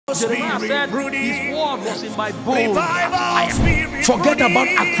Jeremiah said, his word was in my bones. Forget about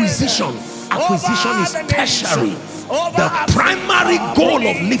acquisition. Acquisition is tertiary. The primary goal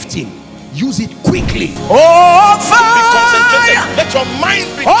of lifting, use it quickly. Oh, fire! Let your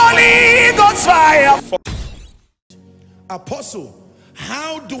mind be Holy Ghost fire. Apostle,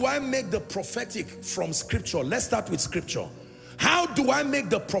 how do I make the prophetic from scripture? Let's start with scripture. How do I make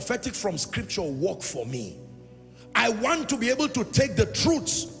the prophetic from scripture work for me? I want to be able to take the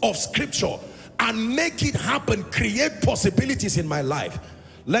truths of scripture and make it happen, create possibilities in my life.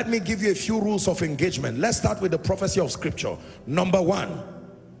 Let me give you a few rules of engagement. Let's start with the prophecy of scripture. Number one,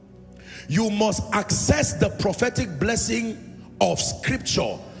 you must access the prophetic blessing of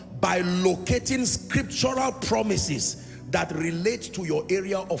scripture by locating scriptural promises that relate to your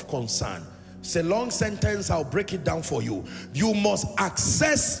area of concern. It's a long sentence, I'll break it down for you. You must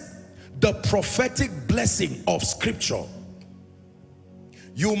access the prophetic blessing of scripture.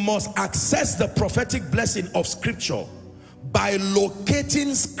 You must access the prophetic blessing of scripture by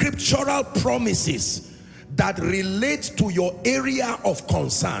locating scriptural promises that relate to your area of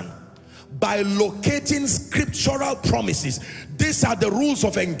concern. By locating scriptural promises. These are the rules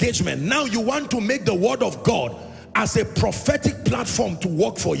of engagement. Now you want to make the word of God as a prophetic platform to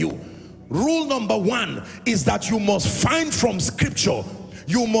work for you. Rule number one is that you must find from scripture.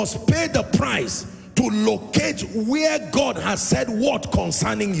 You must pay the price to locate where God has said what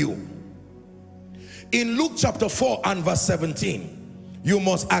concerning you. In Luke chapter 4 and verse 17, you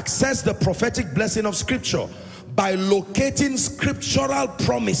must access the prophetic blessing of scripture by locating scriptural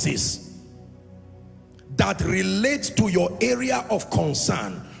promises that relate to your area of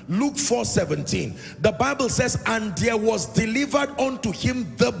concern. Luke 4:17, the Bible says, and there was delivered unto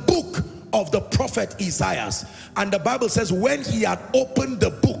him the book of the prophet Isaiah. And the Bible says, when he had opened the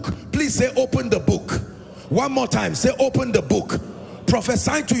book, please say open the book. One more time, say open the book.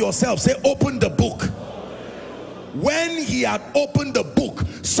 Prophesy to yourself, say open the book. When he had opened the book,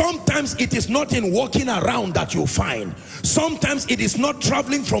 sometimes it is not in walking around that you find. Sometimes it is not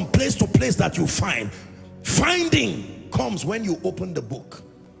traveling from place to place that you find. Finding comes when you open the book.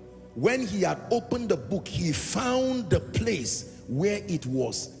 When he had opened the book, he found the place where it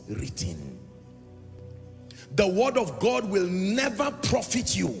was written. The word of God will never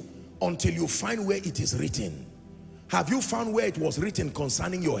profit you until you find where it is written. Have you found where it was written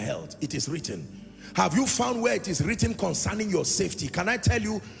concerning your health? It is written. Have you found where it is written concerning your safety? Can I tell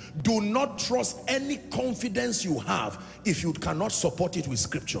you, do not trust any confidence you have if you cannot support it with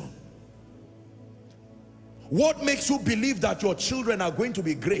scripture. What makes you believe that your children are going to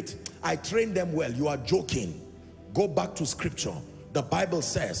be great? I trained them well. You are joking. Go back to scripture. The Bible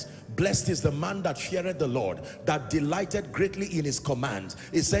says, blessed is the man that feareth the Lord, that delighted greatly in his commands.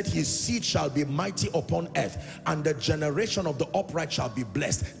 It said his seed shall be mighty upon earth, and the generation of the upright shall be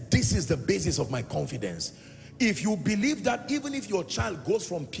blessed. This is the basis of my confidence. If you believe that even if your child goes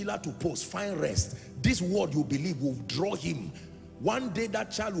from pillar to post, find rest, this word you believe will draw him. One day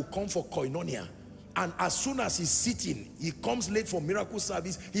that child will come for koinonia. And as soon as he's sitting, he comes late for miracle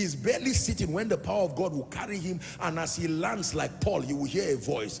service, he is barely sitting when the power of God will carry him, and as he lands like Paul, you will hear a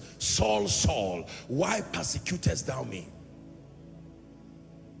voice, Saul, Saul, why persecutest thou me?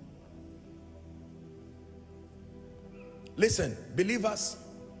 Listen, believers,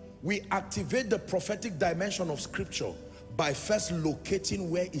 we activate the prophetic dimension of scripture by first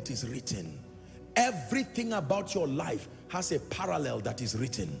locating where it is written. Everything about your life has a parallel that is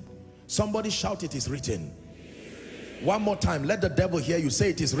written. Somebody shout, it is written. One more time, let the devil hear you say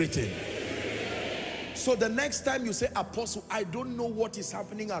it is written. So the next time you say, Apostle, I don't know what is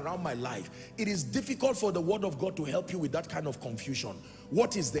happening around my life, it is difficult for the word of God to help you with that kind of confusion.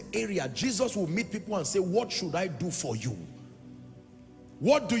 What is the area? Jesus will meet people and say, what should I do for you?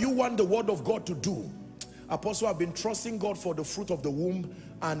 What do you want the word of God to do? Apostle, I've been trusting God for the fruit of the womb,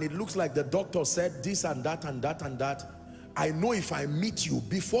 and it looks like the doctor said this and that and that and that. I know if I meet you,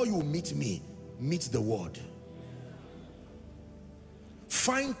 before you meet me, meet the word.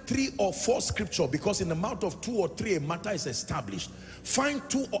 Find 3 or 4 scripture, because in the mouth of 2 or 3 a matter is established. Find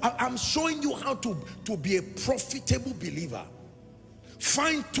 2. I'm showing you how to be a profitable believer.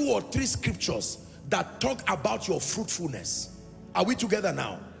 Find 2 or 3 scriptures that talk about your fruitfulness. Are we together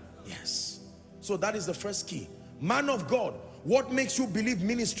now? Yes. So that is the first key. Man of God, what makes you believe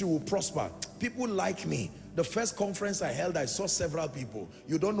ministry will prosper? People like me. The first conference I held, I saw several people.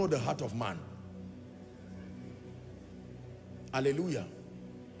 You don't know the heart of man. Hallelujah.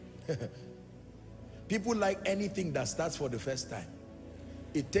 People like anything that starts for the first time.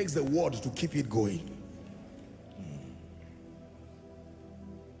 It takes the word to keep it going.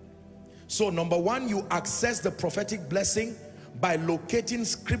 So number one, you access the prophetic blessing by locating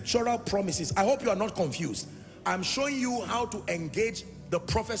scriptural promises. I hope you are not confused. I'm showing you how to engage the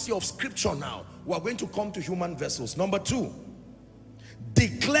prophecy of scripture now. We are going to come to human vessels. Number 2,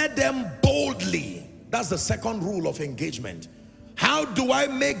 declare them boldly. That's the second rule of engagement. How do I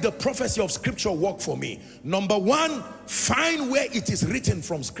make the prophecy of scripture work for me? Number 1, find where it is written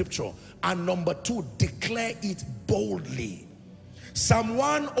from scripture. And number 2, declare it boldly. Psalm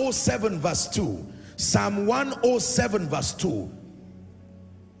 107 verse 2. Psalm 107 verse 2.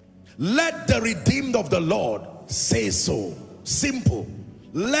 Let the redeemed of the Lord say so. Simple.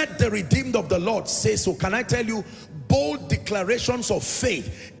 Let the redeemed of the Lord say so. Can I tell you, bold declarations of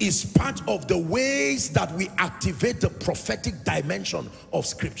faith is part of the ways that we activate the prophetic dimension of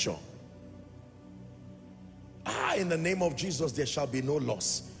scripture. In the name of Jesus, there shall be no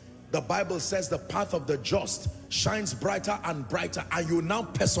loss. The Bible says the path of the just shines brighter and brighter, and you now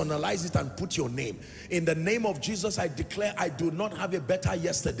personalize it and put your name. In the name of Jesus, I declare I do not have a better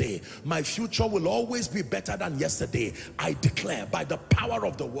yesterday. My future will always be better than yesterday. I declare by the power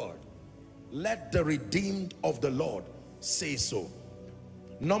of the word. Let the redeemed of the Lord say so.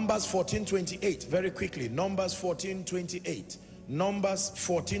 Numbers 14:28, very quickly. Numbers 14:28. Numbers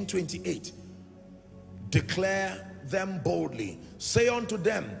 14:28. Declare them boldly. Say unto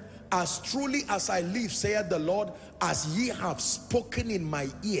them, as truly as I live, saith the Lord, as ye have spoken in my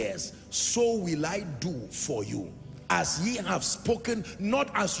ears, so will I do for you. As ye have spoken, not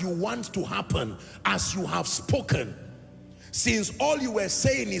as you want to happen, as you have spoken. Since all you were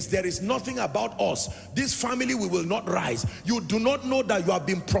saying is there is nothing about us, this family we will not rise, you do not know that you have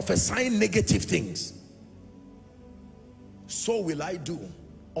been prophesying negative things. So will I do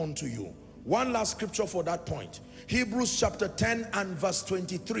unto you. One last scripture for that point. Hebrews chapter 10 and verse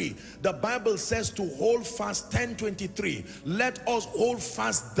 23. The Bible says to hold fast, 10:23. Let us hold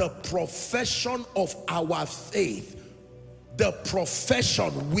fast the profession of our faith. The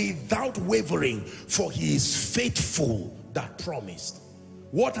profession without wavering, for he is faithful that promised.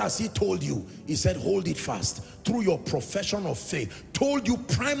 What has he told you? He said hold it fast through your profession of faith. Told you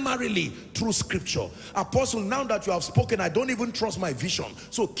primarily through scripture. Apostle, now that you have spoken, I don't even trust my vision.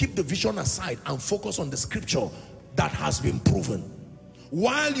 So keep the vision aside and focus on the scripture that has been proven.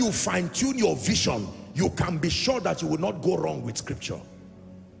 While you fine-tune your vision, you can be sure that you will not go wrong with scripture.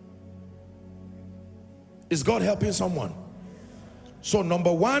 Is God helping someone? So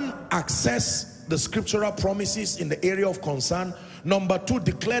number 1, access the scriptural promises in the area of concern. Number 2,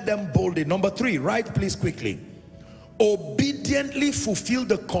 declare them boldly. Number 3, write please quickly. Obediently fulfill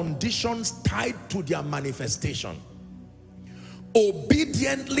the conditions tied to their manifestation.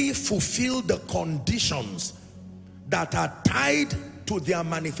 Obediently fulfill the conditions that are tied to their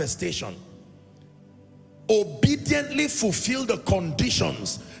manifestation. Obediently fulfill the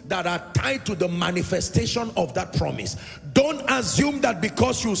conditions that are tied to the manifestation of that promise. Don't assume that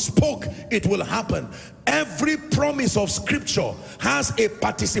because you spoke it will happen. Every promise of scripture has a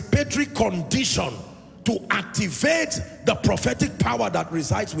participatory condition to activate the prophetic power that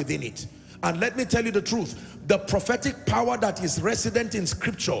resides within it. And let me tell you the truth, the prophetic power that is resident in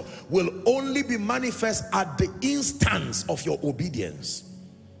scripture will only be manifest at the instance of your obedience.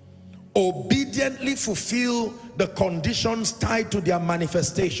 Obediently fulfill the conditions tied to their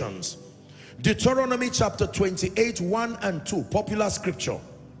manifestations. Deuteronomy chapter 28, 1 and 2, popular scripture.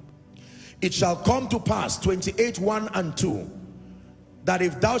 It shall come to pass, 28, 1 and 2, that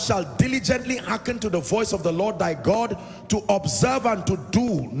if thou shalt diligently hearken to the voice of the Lord thy God, to observe and to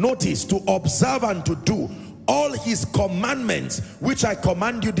do, notice, to observe and to do all his commandments which I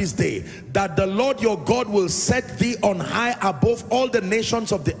command you this day, that the Lord your God will set thee on high above all the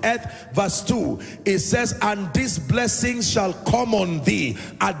nations of the earth. Verse 2, it says, and these blessings shall come on thee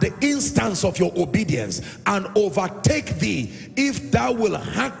at the instance of your obedience, and overtake thee if thou wilt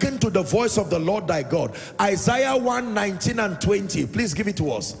hearken to the voice of the Lord thy God. Isaiah 1, 19 and 20, please give it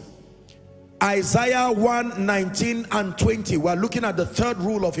to us. Isaiah 1, 19 and 20. We're looking at the third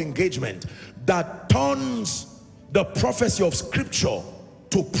rule of engagement that turns the prophecy of scripture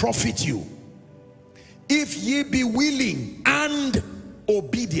to profit you. If ye be willing and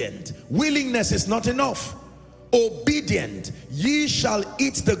obedient. Willingness is not enough. Obedient, ye shall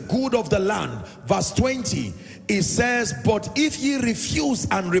eat the good of the land. Verse 20, it says, but if ye refuse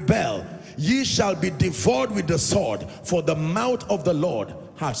and rebel, ye shall be devoured with the sword, for the mouth of the Lord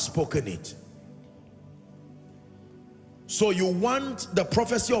has spoken it. So you want the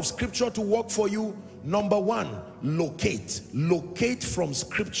prophecy of scripture to work for you? Number 1, locate from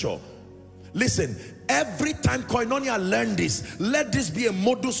scripture. Listen, every time Koinonia learn this, let this be a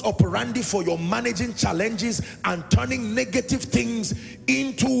modus operandi for your managing challenges and turning negative things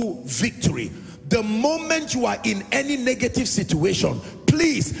into victory. The moment you are in any negative situation,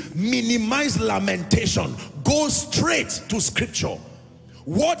 please minimize lamentation. Go straight to scripture.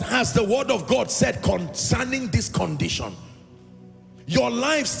 What has the word of God said concerning this condition? Your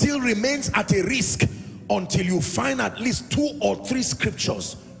life still remains at a risk until you find at least 2 or 3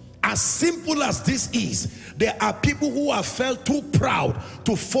 scriptures. As simple as this is, there are people who have felt too proud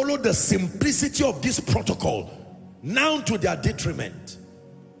to follow the simplicity of this protocol, now to their detriment.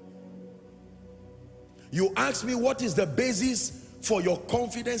 You ask me, what is the basis for your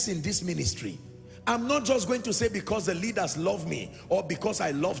confidence in this ministry? I'm not just going to say because the leaders love me or because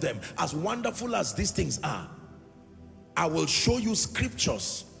I love them. As wonderful as these things are, I will show you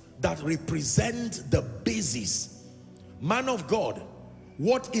scriptures that represent the basis. Man of God,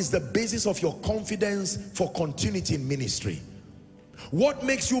 what is the basis of your confidence for continuity in ministry? What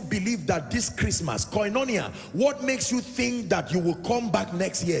makes you believe that this Christmas, koinonia, what makes you think that you will come back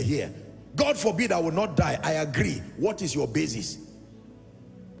next year here? God forbid I will not die. I agree. What is your basis?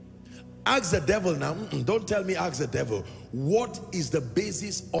 Ask the devil now. Don't tell me ask the devil. What is the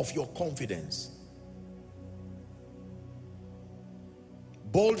basis of your confidence?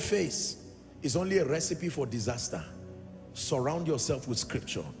 Bold face is only a recipe for disaster. Surround yourself with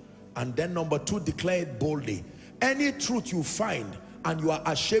scripture. And then number 2, declare it boldly. Any truth you find and you are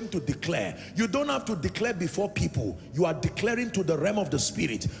ashamed to declare, you don't have to declare before people. You are declaring to the realm of the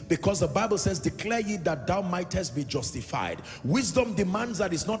spirit, because the Bible says, declare ye that thou mightest be justified. Wisdom demands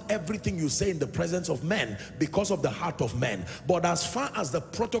that it's not everything you say in the presence of men because of the heart of men. But as far as the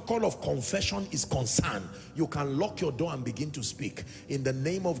protocol of confession is concerned, you can lock your door and begin to speak. In the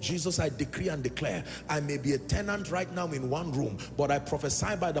name of Jesus, I decree and declare, I may be a tenant right now in one room, but I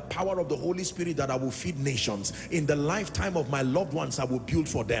prophesy by the power of the Holy Spirit that I will feed nations. In the lifetime of my loved ones, I will build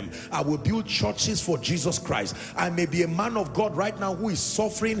for them. I will build churches for Jesus Christ. I may be a man of God right now who is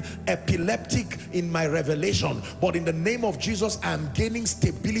suffering epileptic in my revelation, but in the name of Jesus, I am gaining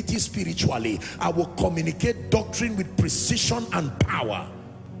stability spiritually. I will communicate doctrine with precision and power.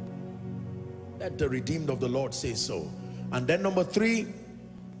 Let the redeemed of the Lord say so. And then number 3,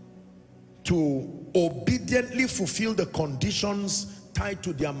 to obediently fulfill the conditions tied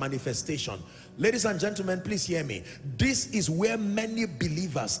to their manifestation. Ladies and gentlemen, please hear me. This is where many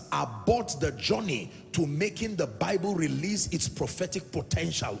believers abort the journey to making the Bible release its prophetic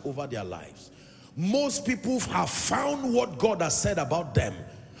potential over their lives. Most people have found what God has said about them,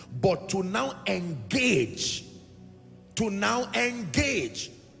 but to now engage,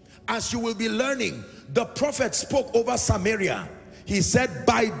 as you will be learning, the prophet spoke over Samaria. He said,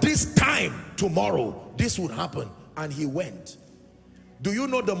 by this time tomorrow, this would happen. And he went. Do you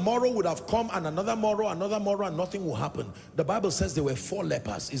know the morrow would have come, and another morrow, and nothing will happen? The Bible says there were 4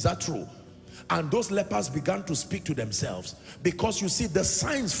 lepers. Is that true? And those lepers began to speak to themselves. Because you see, the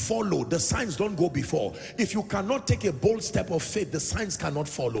signs follow. The signs don't go before. If you cannot take a bold step of faith, the signs cannot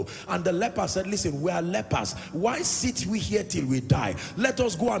follow. And the lepers said, listen, we are lepers. Why sit we here till we die? Let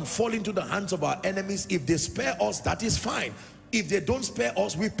us go and fall into the hands of our enemies. If they spare us, that is fine. If they don't spare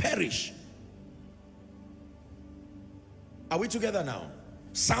us, we perish. Are we together now?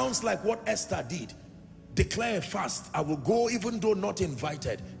 Sounds like what Esther did. Declare a fast. I will go even though not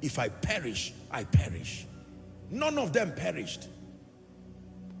invited. If I perish, I perish. None of them perished.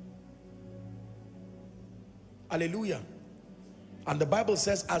 Hallelujah. And the Bible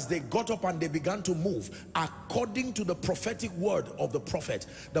says, as they got up and they began to move, according to the prophetic word of the prophet,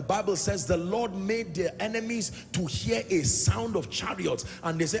 the Bible says the Lord made their enemies to hear a sound of chariots.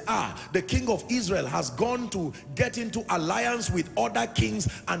 And they say, the king of Israel has gone to get into alliance with other kings,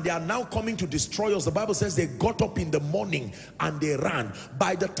 and they are now coming to destroy us. The Bible says they got up in the morning and they ran.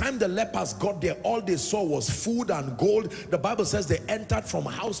 By the time the lepers got there, all they saw was food and gold. The Bible says they entered from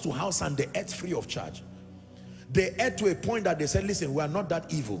house to house and they ate free of charge. They ate to a point that they said, listen, we are not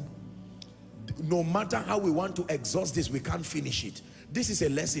that evil. No matter how we want to exhaust this, we can't finish it. This is a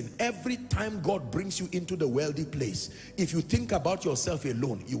lesson. Every time God brings you into the wealthy place, if you think about yourself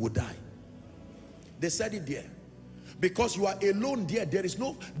alone, you will die. They said it there. Because you are alone there, there is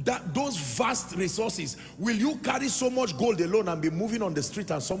no, those vast resources. Will you carry so much gold alone and be moving on the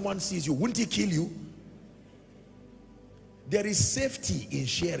street and someone sees you? Wouldn't he kill you? There is safety in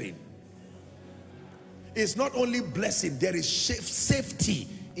sharing. It's not only blessing, there is safety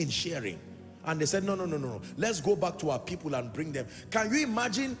in sharing. And they said, no. Let's go back to our people and bring them. Can you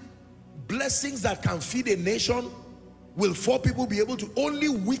imagine blessings that can feed a nation? Will 4 people be able to? Only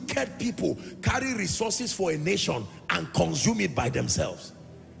wicked people carry resources for a nation and consume it by themselves.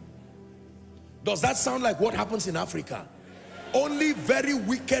 Does that sound like what happens in Africa? Only very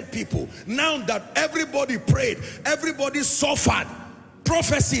wicked people. Now that everybody prayed, everybody suffered,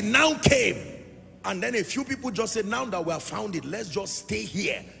 prophecy now came. And then a few people just say, now that we have found it, let's just stay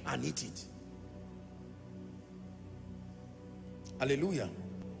here and eat it. Hallelujah.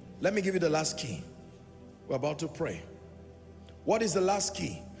 Let me give you the last key. We're about to pray. What is the last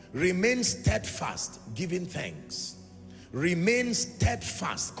key? Remain steadfast, giving thanks. Remain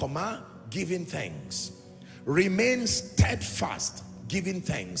steadfast, giving thanks. Remain steadfast, giving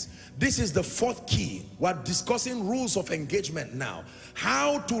thanks. This is the fourth key. We're discussing rules of engagement now.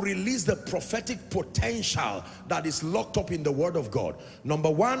 How to release the prophetic potential that is locked up in the Word of God. Number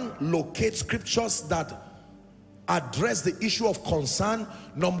one, locate scriptures that address the issue of concern.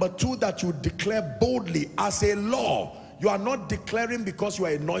 Number two, that you declare boldly as a law. You are not declaring because you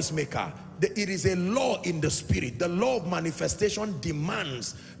are a noisemaker. It is a law in the spirit. The law of manifestation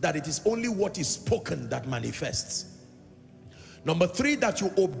demands that it is only what is spoken that manifests. Number three, that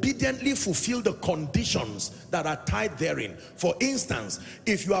you obediently fulfill the conditions that are tied therein. For instance,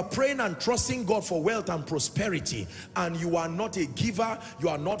 if you are praying and trusting God for wealth and prosperity, and you are not a giver, you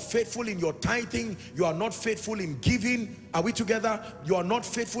are not faithful in your tithing, you are not faithful in giving, are we together? You are not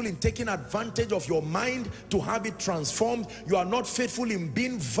faithful in taking advantage of your mind to have it transformed. You are not faithful in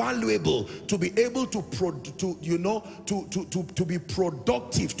being valuable, to be able to be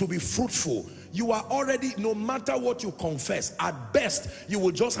productive, to be fruitful. You are already, no matter what you confess, at best you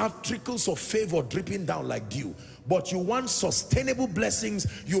will just have trickles of favor dripping down like dew. But you want sustainable blessings,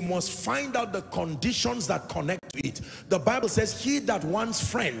 you must find out the conditions that connect to it. The Bible says, he that wants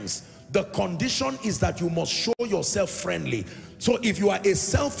friends, the condition is that you must show yourself friendly. So if you are a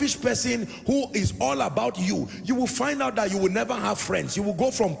selfish person who is all about you, you will find out that you will never have friends. You will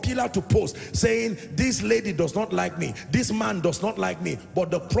go from pillar to post saying, this lady does not like me, this man does not like me.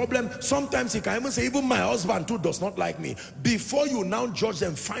 But the problem, sometimes you can even say, even my husband too does not like me. Before you now judge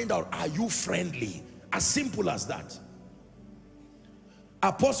them, find out, are you friendly? As simple as that.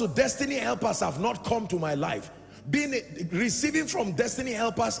 Apostle, destiny helpers have not come to my life. Receiving from destiny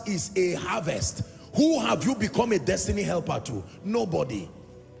helpers is a harvest. Who have you become a destiny helper to? Nobody.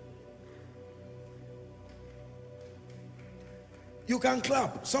 You can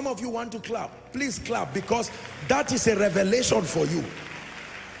clap. Some of you want to clap. Please clap, because that is a revelation for you.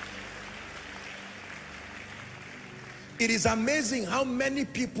 It is amazing how many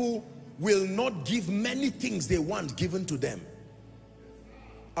people will not give many things they want given to them.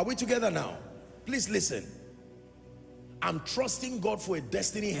 Are we together now? Please listen. I'm trusting God for a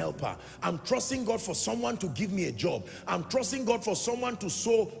destiny helper. I'm trusting God for someone to give me a job. I'm trusting God for someone to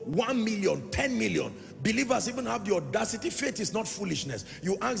sow 1 million, 10 million. Believers even have the audacity. Faith is not foolishness.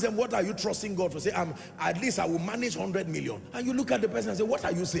 You ask them, what are you trusting God for? Say, at least I will manage 100 million. And you look at the person and say, what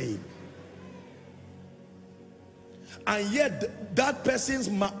are you saying? And yet that person's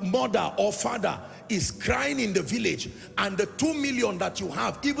mother or father is crying in the village, and the 2 million that you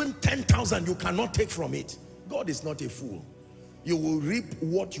have, even 10,000, you cannot take from it. God is not a fool. You will reap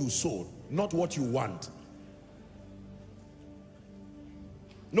what you sowed, not what you want.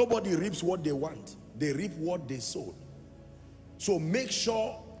 Nobody reaps what they want. They reap what they sowed. So make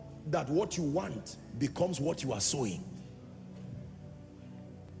sure that what you want becomes what you are sowing.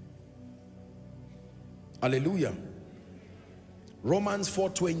 Hallelujah. Romans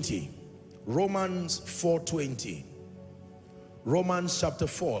 4:20. Romans 4:20. Romans chapter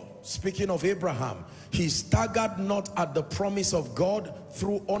 4, speaking of Abraham, he staggered not at the promise of God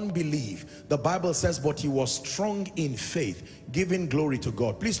through unbelief. The Bible says, but he was strong in faith, giving glory to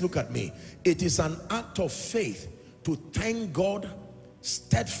God. Please look at me. It is an act of faith to thank God,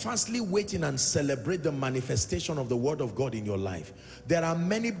 steadfastly waiting and celebrate the manifestation of the word of God in your life. There are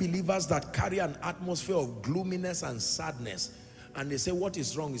many believers that carry an atmosphere of gloominess and sadness. And they say, what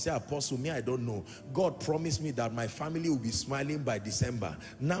is wrong? You say, Apostle, me, I don't know. God promised me that my family will be smiling by December.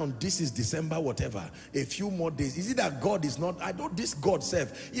 Now, this is December, whatever. A few more days. Is it that God is not? I don't, this God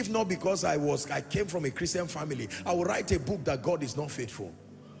self. If not because I came from a Christian family, I will write a book that God is not faithful.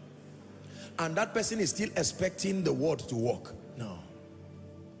 And that person is still expecting the word to work. No.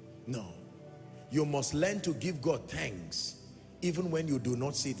 No. You must learn to give God thanks, even when you do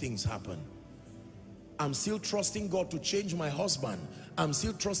not see things happen. I'm still trusting God to change my husband. I'm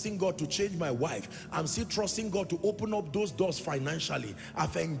still trusting God to change my wife. I'm still trusting God to open up those doors financially.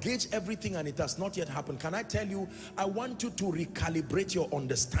 I've engaged everything and it has not yet happened. Can I tell you, I want you to recalibrate your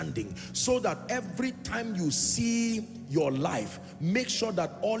understanding so that every time you see your life, make sure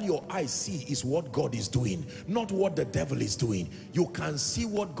that all your eyes see is what God is doing, not what the devil is doing. You can see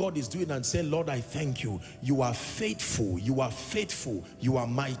what God is doing and say, Lord, I thank you. You are faithful. You are faithful. You are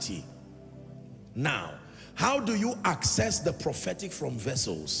mighty. Now, how do you access the prophetic from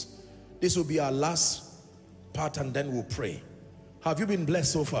vessels? This will be our last part and then we'll pray. Have you been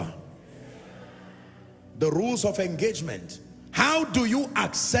blessed so far? The rules of engagement. How do you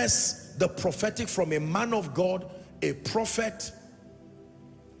access the prophetic from a man of God, a prophet?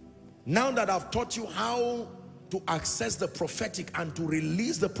 Now that I've taught you how to access the prophetic and to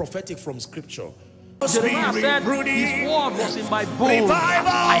release the prophetic from scripture, Jeremiah said, his word was in my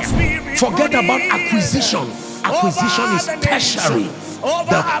bones. forget about acquisition. Acquisition is tertiary.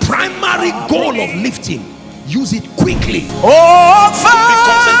 The primary goal of lifting, use it quickly. Oh, fire!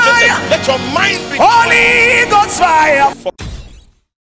 Let your mind be Holy Ghost fire.